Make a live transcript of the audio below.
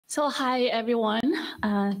So hi, everyone.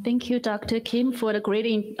 Thank you, Dr. Kim, for the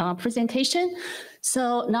great presentation.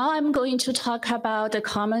 So now I'm going to talk about the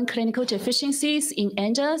common clinical deficiencies in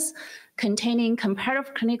NGS containing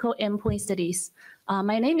comparative clinical endpoint studies.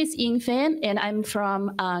 My name is Ying Fan, and I'm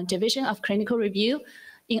from Division of Clinical Review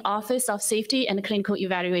in Office of Safety and Clinical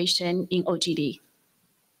Evaluation in OGD.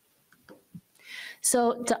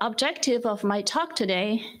 So the objective of my talk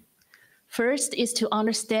today first is to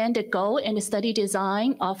understand the goal and the study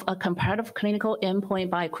design of a comparative clinical endpoint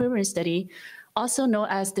bioequivalence study, also known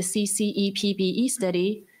as the CCEP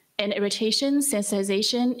study, and irritation,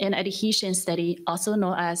 sensitization, and adhesion study, also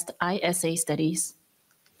known as the ISA studies.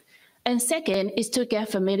 And second is to get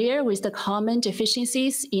familiar with the common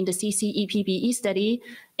deficiencies in the CCEP study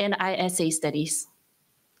and ISA studies.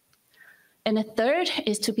 And the third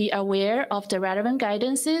is to be aware of the relevant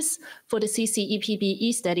guidances for the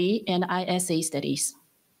CCEP study and ISA studies.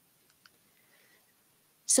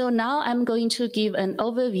 So now I'm going to give an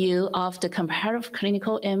overview of the comparative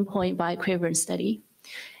clinical endpoint bioequivalence study.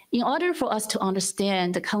 In order for us to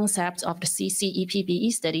understand the concept of the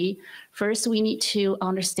CCEP study, first we need to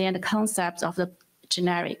understand the concept of the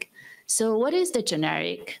generic. So what is the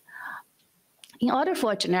generic? In order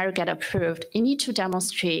for a generic to get approved, you need to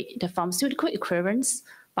demonstrate the pharmaceutical equivalence,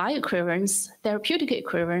 bioequivalence, therapeutic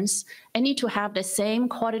equivalence, and need to have the same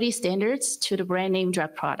quality standards to the brand name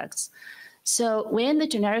drug products. So when the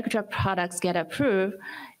generic drug products get approved,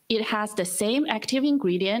 it has the same active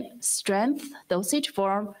ingredient, strength, dosage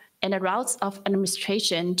form, and the routes of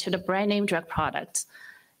administration to the brand name drug products.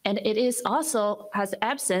 And it is also has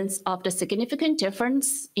absence of the significant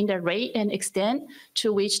difference in the rate and extent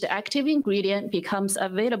to which the active ingredient becomes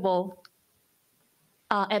available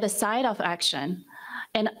at the site of action.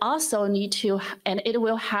 And also and it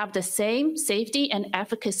will have the same safety and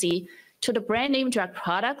efficacy to the brand name drug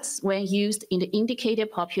products when used in the indicated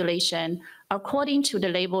population according to the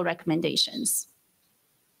label recommendations.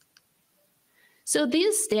 So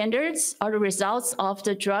these standards are the results of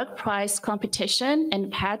the Drug Price Competition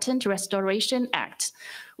and Patent Restoration Act,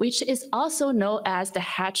 which is also known as the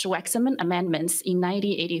Hatch-Waxman Amendments in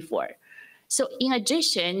 1984. So in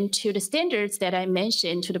addition to the standards that I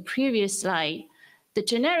mentioned to the previous slide, the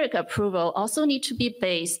generic approval also needs to be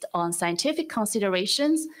based on scientific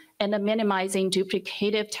considerations and minimizing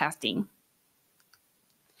duplicative testing.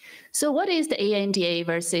 So what is the ANDA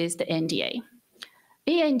versus the NDA?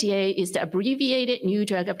 ANDA is the abbreviated new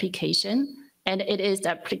drug application, and it is the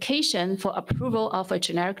application for approval of a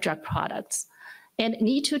generic drug product, and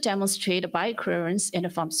need to demonstrate bioequivalence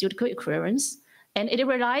and pharmaceutical equivalence, and it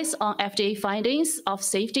relies on FDA findings of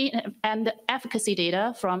safety and efficacy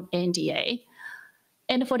data from NDA.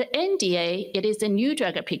 And for the NDA, it is the new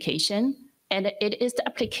drug application, and it is the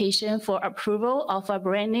application for approval of a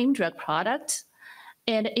brand name drug product,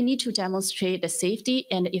 and it needs to demonstrate the safety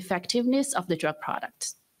and effectiveness of the drug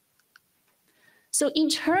product. So in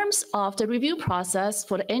terms of the review process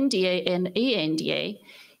for the NDA and ANDA,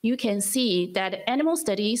 you can see that animal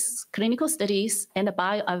studies, clinical studies, and the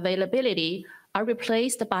bioavailability are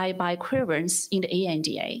replaced by bioequivalence in the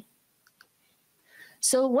ANDA.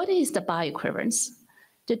 So what is the bioequivalence?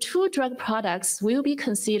 The two drug products will be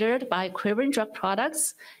considered bioequivalent drug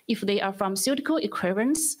products if they are pharmaceutical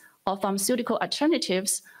equivalents or pharmaceutical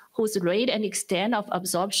alternatives whose rate and extent of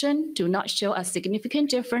absorption do not show a significant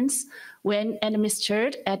difference when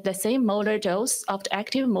administered at the same molar dose of the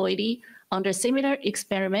active moiety under similar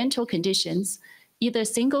experimental conditions, either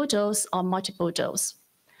single dose or multiple dose.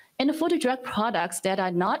 And for the drug products that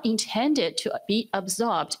are not intended to be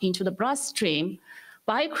absorbed into the bloodstream,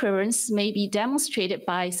 bioequivalence may be demonstrated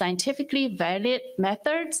by scientifically valid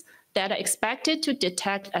methods that are expected to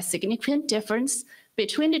detect a significant difference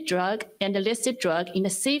between the drug and the listed drug in the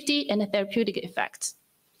safety and the therapeutic effects.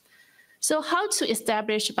 So how to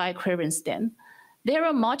establish bioequivalence then? There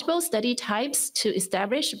are multiple study types to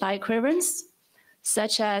establish bioequivalence,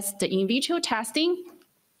 such as the in vitro testing,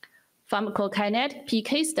 pharmacokinetic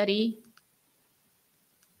PK study,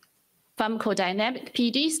 pharmacodynamic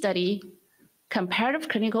PD study, comparative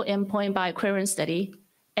clinical endpoint bioequivalence study,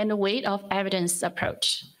 and the weight of evidence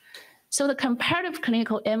approach. So the comparative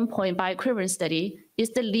clinical endpoint bioequivalence study is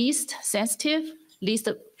the least sensitive, least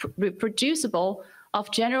reproducible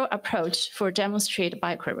of general approach for demonstrated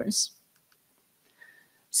bioequivalence.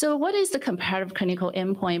 So what is the comparative clinical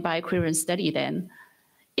endpoint bioequivalence study then?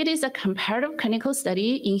 It is a comparative clinical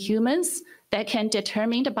study in humans that can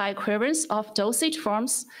determine the bioequivalence of dosage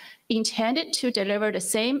forms intended to deliver the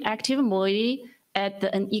same active moiety at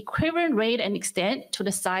an equivalent rate and extent to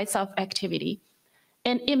the sites of activity.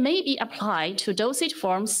 And it may be applied to dosage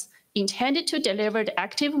forms intended to deliver the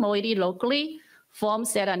active moiety locally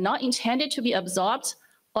forms that are not intended to be absorbed,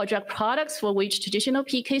 or drug products for which traditional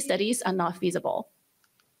PK studies are not feasible.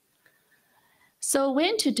 So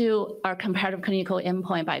when to do our comparative clinical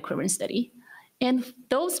endpoint bioequivalence study? And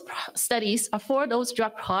those studies are for those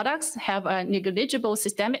drug products have a negligible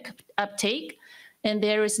systemic uptake, and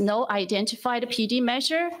there is no identified PD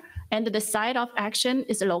measure, and the site of action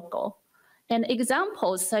is local. And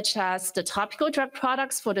examples such as the topical drug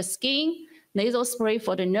products for the skin, nasal spray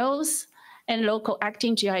for the nose, and local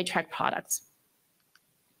acting GI tract products.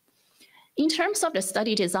 In terms of the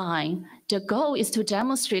study design, the goal is to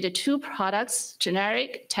demonstrate the two products,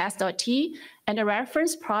 generic test.T and the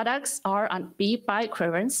reference products are on B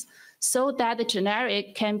bioequivalence, so that the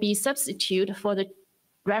generic can be substituted for the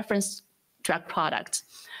reference drug product.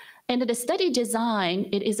 And the study design,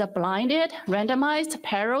 it is a blinded, randomized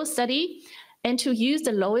parallel study, and to use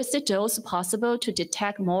the lowest dose possible to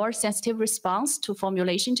detect more sensitive response to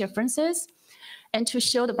formulation differences, and to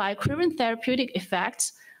show the bioequivalent therapeutic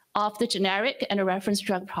effects of the generic and the reference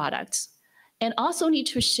drug products. And also need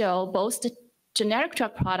to show both the generic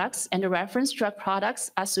drug products and the reference drug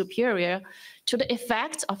products are superior to the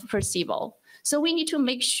effect of placebo. So we need to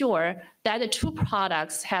make sure that the two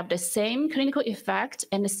products have the same clinical effect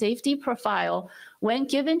and the safety profile when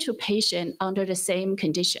given to patients under the same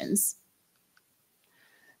conditions.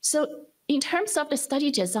 So in terms of the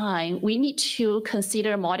study design, we need to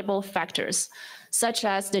consider multiple factors, such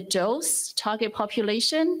as the dose, target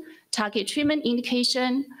population, target treatment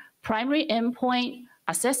indication, primary endpoint,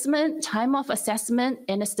 assessment, time of assessment,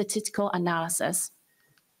 and statistical analysis.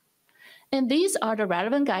 And these are the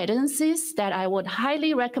relevant guidances that I would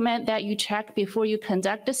highly recommend that you check before you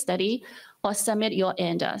conduct the study or submit your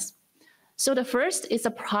ANDAs. So the first is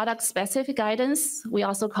a product-specific guidance, we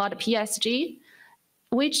also call it PSG,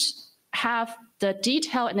 which have the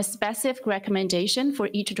detailed and specific recommendation for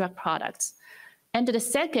each drug product. And the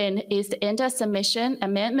second is the ANDA submission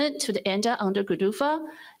amendment to the ANDA under GDUFA.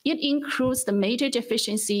 It includes the major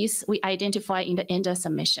deficiencies we identify in the ANDA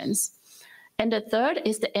submissions. And the third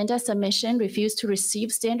is the ANDA submission refused to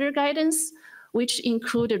receive standard guidance, which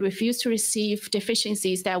included refuse to receive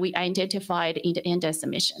deficiencies that we identified in the ANDA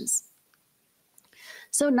submissions.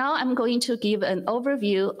 So now I'm going to give an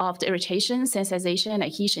overview of the irritation, sensitization, and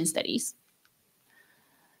adhesion studies.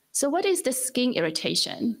 So what is the skin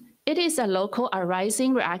irritation? It is a local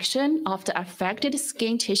arising reaction of the affected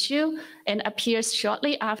skin tissue and appears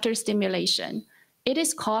shortly after stimulation. It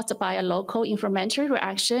is caused by a local inflammatory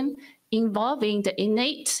reaction involving the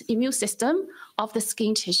innate immune system of the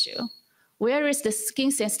skin tissue. Whereas the skin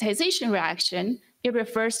sensitization reaction, it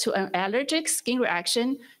refers to an allergic skin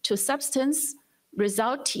reaction to substance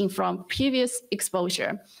resulting from previous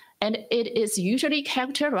exposure, and it is usually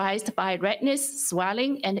characterized by redness,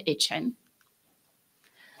 swelling, and itching.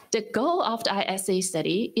 The goal of the ISA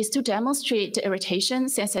study is to demonstrate the irritation,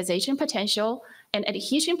 sensitization potential, and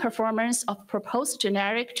adhesion performance of proposed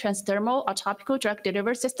generic transdermal or topical drug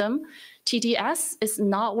delivery system, TDS, is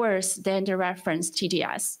not worse than the reference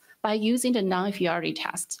TDS by using the non-inferiority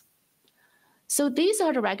test. So these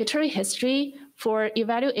are the regulatory history for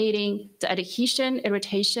evaluating the adhesion,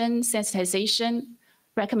 irritation, sensitization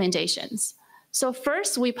recommendations. So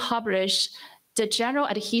first, we published the general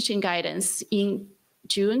adhesion guidance in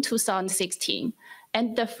June 2016.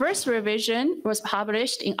 And the first revision was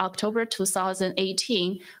published in October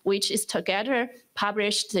 2018, which is together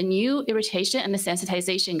published the new irritation and the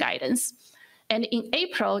sensitization guidance. And in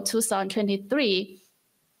April 2023,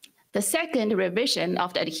 the second revision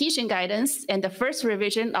of the adhesion guidance and the first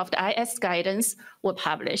revision of the IS guidance were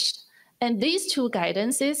published. And these two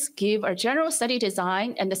guidances give a general study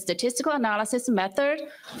design and the statistical analysis method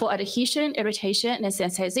for adhesion, irritation, and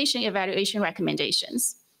sensitization evaluation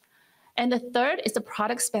recommendations. And the third is the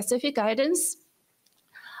product-specific guidance.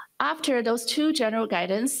 After those two general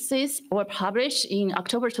guidances were published in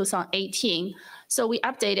October 2018, so we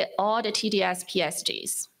updated all the TDS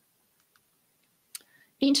PSGs.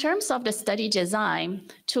 In terms of the study design,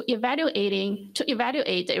 to evaluate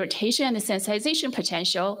the irritation and the sensitization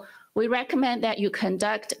potential, we recommend that you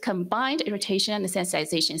conduct combined irritation and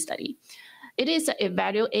sensitization study. It is an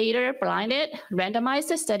evaluator blinded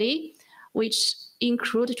randomized study, which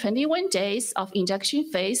includes 21 days of induction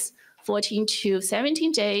phase, 14 to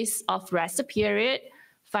 17 days of rest period,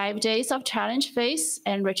 5 days of challenge phase,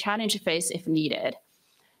 and re-challenge phase if needed.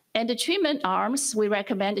 And the treatment arms, we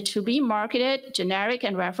recommend to be marketed generic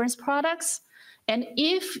and reference products. And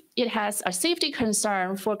if it has a safety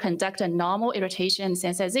concern for conduct a normal irritation and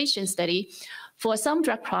sensitization study, for some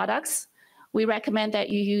drug products, we recommend that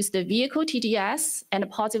you use the vehicle TDS and a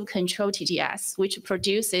positive control TDS, which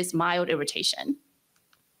produces mild irritation.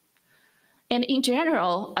 And in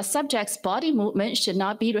general, a subject's body movement should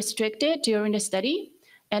not be restricted during the study.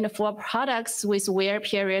 And for products with wear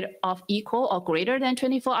period of equal or greater than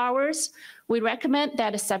 24 hours, we recommend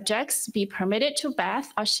that the subjects be permitted to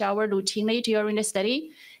bath or shower routinely during the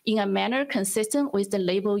study in a manner consistent with the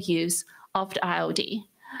label use of the ILD.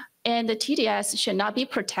 And the TDS should not be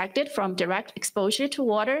protected from direct exposure to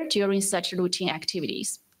water during such routine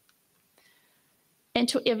activities. And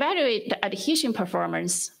to evaluate the adhesion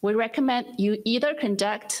performance, we recommend you either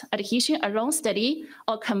conduct adhesion alone study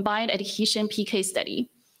or combined adhesion PK study.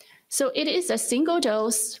 So it is a single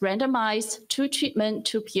dose, randomized, 2 treatment,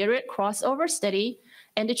 2-period crossover study.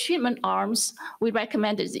 And the treatment arms we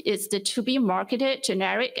recommend is the to-be-marketed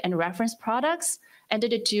generic and reference products. And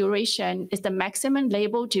the duration is the maximum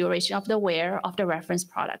label duration of the wear of the reference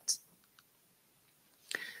product.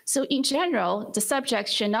 So in general, the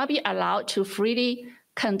subjects should not be allowed to freely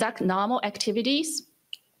conduct normal activities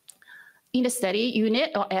in the study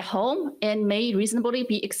unit or at home, and may reasonably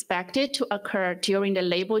be expected to occur during the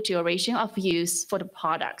label duration of use for the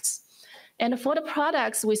products. And for the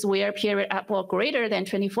products with wear period up or greater than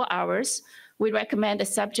 24 hours, we recommend the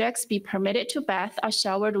subjects be permitted to bath or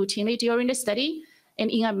shower routinely during the study and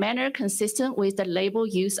in a manner consistent with the label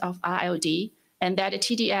use of ILD, and that the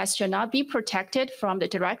TDS should not be protected from the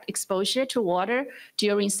direct exposure to water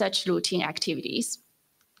during such routine activities.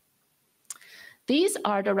 These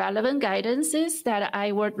are the relevant guidances that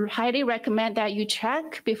I would highly recommend that you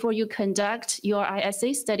check before you conduct your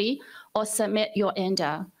ISA study or submit your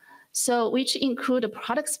ANDA. So which include the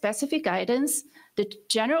product-specific guidance, the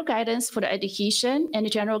general guidance for the adhesion, and the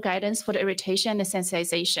general guidance for the irritation and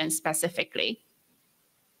sensitization specifically.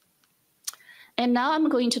 And now I'm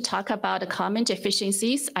going to talk about the common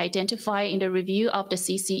deficiencies identified in the review of the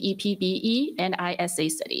CCEP BE and ISA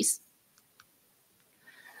studies.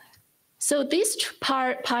 So this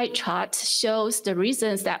pie chart shows the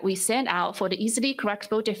reasons that we sent out for the easily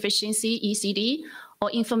correctable deficiency ECD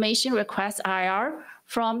or information request IR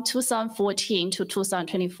from 2014 to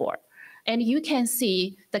 2024. And you can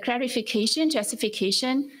see the clarification,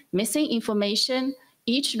 justification, missing information,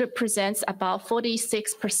 each represents about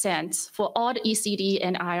 46% for all the ECD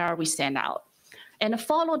and IR we sent out, and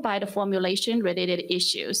followed by the formulation-related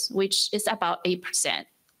issues, which is about 8%.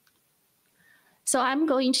 So I'm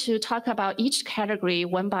going to talk about each category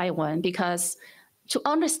one by one, because to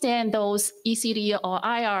understand those ECD or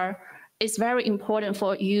IR is very important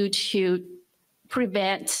for you to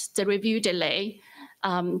prevent the review delay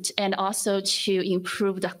and also to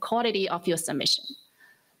improve the quality of your submission.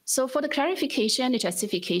 So for the clarification, the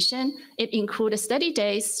justification, it includes study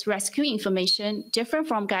days, rescue information, different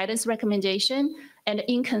from guidance recommendation, and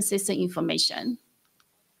inconsistent information.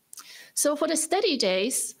 So for the study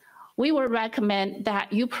days, we would recommend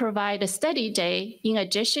that you provide a study day in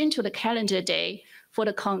addition to the calendar day for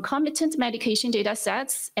the concomitant medication data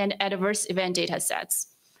sets and adverse event data sets.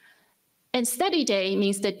 And study day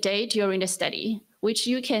means the day during the study, which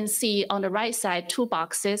you can see on the right side, 2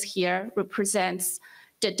 boxes here represents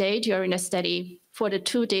the day during the study for the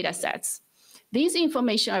 2 data sets. These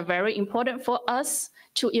information are very important for us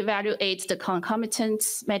to evaluate the concomitant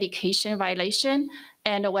medication violation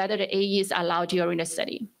and whether the AE is allowed during the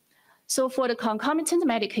study. So for the concomitant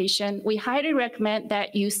medication, we highly recommend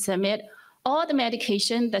that you submit all the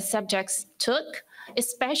medication the subjects took,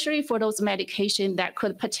 especially for those medications that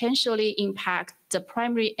could potentially impact the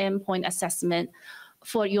primary endpoint assessment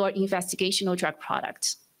for your investigational drug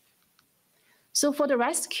product. So for the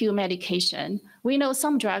rescue medication, we know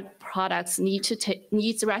some drug products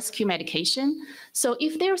needs rescue medication. So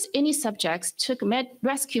if there's any subjects took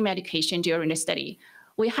rescue medication during the study,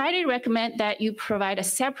 we highly recommend that you provide a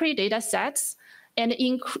separate data sets, and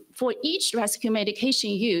for each rescue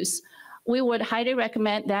medication use, we would highly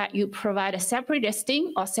recommend that you provide a separate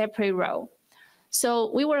listing or separate row.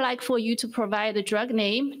 So we would like for you to provide the drug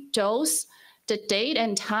name, dose, the date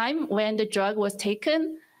and time when the drug was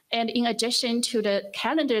taken, and in addition to the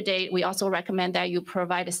calendar date, we also recommend that you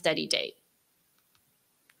provide a study date.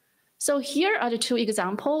 So here are the 2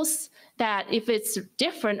 examples that if it's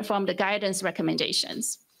different from the guidance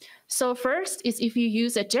recommendations. So first is if you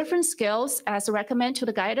use a different scales as recommended to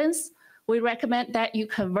the guidance, we recommend that you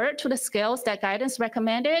convert to the scales that guidance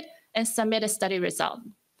recommended and submit a study result.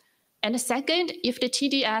 And the second, if the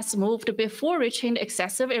TDS moved before reaching the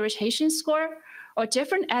excessive irritation score or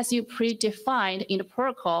different as you predefined in the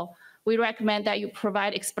protocol, we recommend that you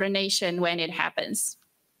provide explanation when it happens.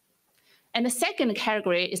 And the second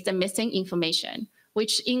category is the missing information,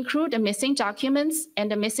 which include the missing documents and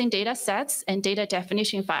the missing data sets and data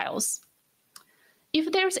definition files.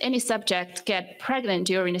 If there's any subject get pregnant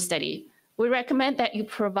during the study, we recommend that you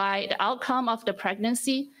provide the outcome of the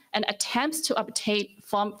pregnancy and attempts to obtain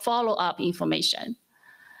follow-up information.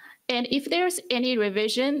 And if there's any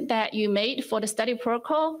revision that you made for the study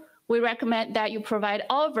protocol, we recommend that you provide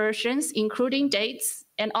all versions, including dates,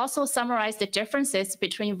 and also summarize the differences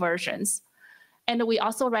between versions. And we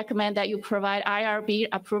also recommend that you provide IRB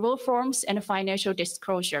approval forms and financial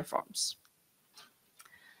disclosure forms.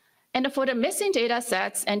 And for the missing data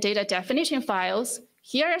sets and data definition files,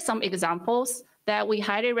 here are some examples that we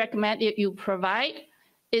highly recommend that you provide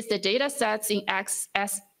is the data sets in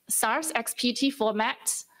SARS-XPT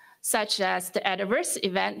formats, such as the adverse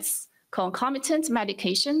events, concomitant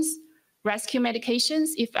medications, rescue medications,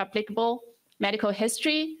 if applicable, medical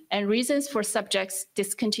history, and reasons for subjects'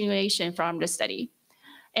 discontinuation from the study.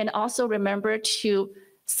 And also remember to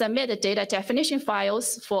submit the data definition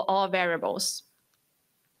files for all variables.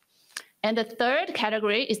 And the third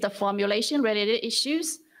category is the formulation-related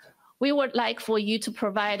issues. We would like for you to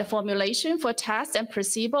provide a formulation for test and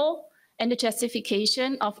placebo and the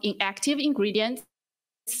justification of inactive ingredients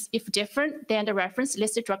if different than the reference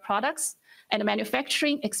listed drug products, and the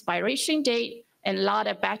manufacturing expiration date and lot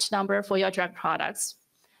and batch number for your drug products.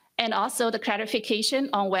 And also the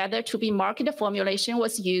clarification on whether to be marketed formulation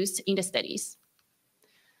was used in the studies.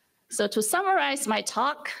 So to summarize my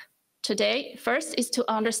talk today, first is to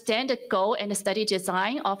understand the goal and the study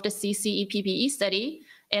design of the CCEP study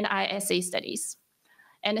and ISA studies.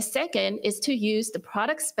 And the second is to use the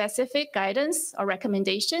product-specific guidance or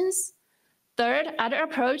recommendations. Third, other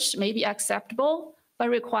approach may be acceptable, but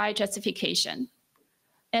require justification.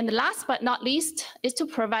 And last but not least is to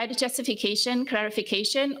provide justification,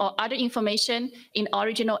 clarification, or other information in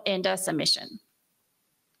original ANDA submission.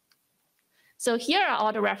 So here are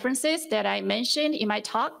all the references that I mentioned in my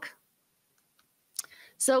talk.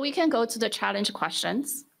 So we can go to the challenge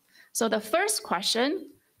questions. So the first question,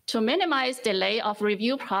 to minimize delay of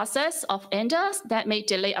review process of ANDAs that may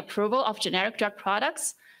delay approval of generic drug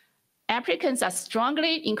products, applicants are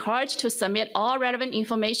strongly encouraged to submit all relevant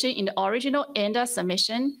information in the original ANDA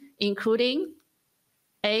submission, including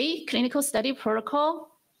A, clinical study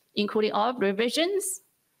protocol, including all revisions,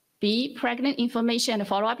 B, pregnant information and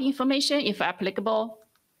follow-up information if applicable,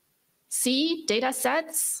 C, data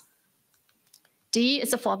sets, D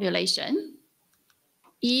is a formulation,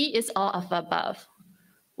 E is all of the above.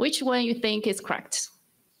 Which one you think is correct?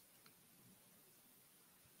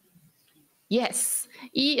 Yes,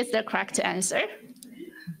 E is the correct answer.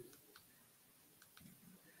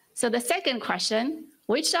 So the second question,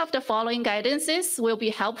 which of the following guidances will be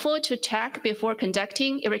helpful to check before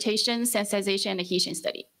conducting irritation, sensitization, and adhesion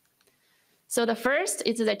study? So the first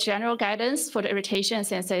is the general guidance for the irritation and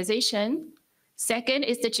sensitization. Second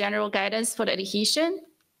is the general guidance for the adhesion.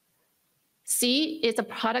 C is the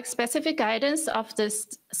product-specific guidance of the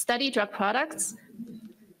study drug products.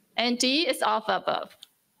 And D is all of the above.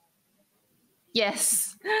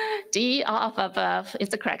 Yes, D, all of the above is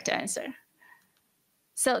the correct answer.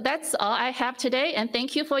 So that's all I have today, and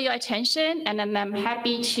thank you for your attention, and I'm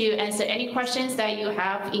happy to answer any questions that you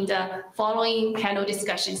have in the following panel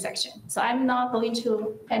discussion section. So I'm now going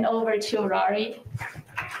to hand over to Rory.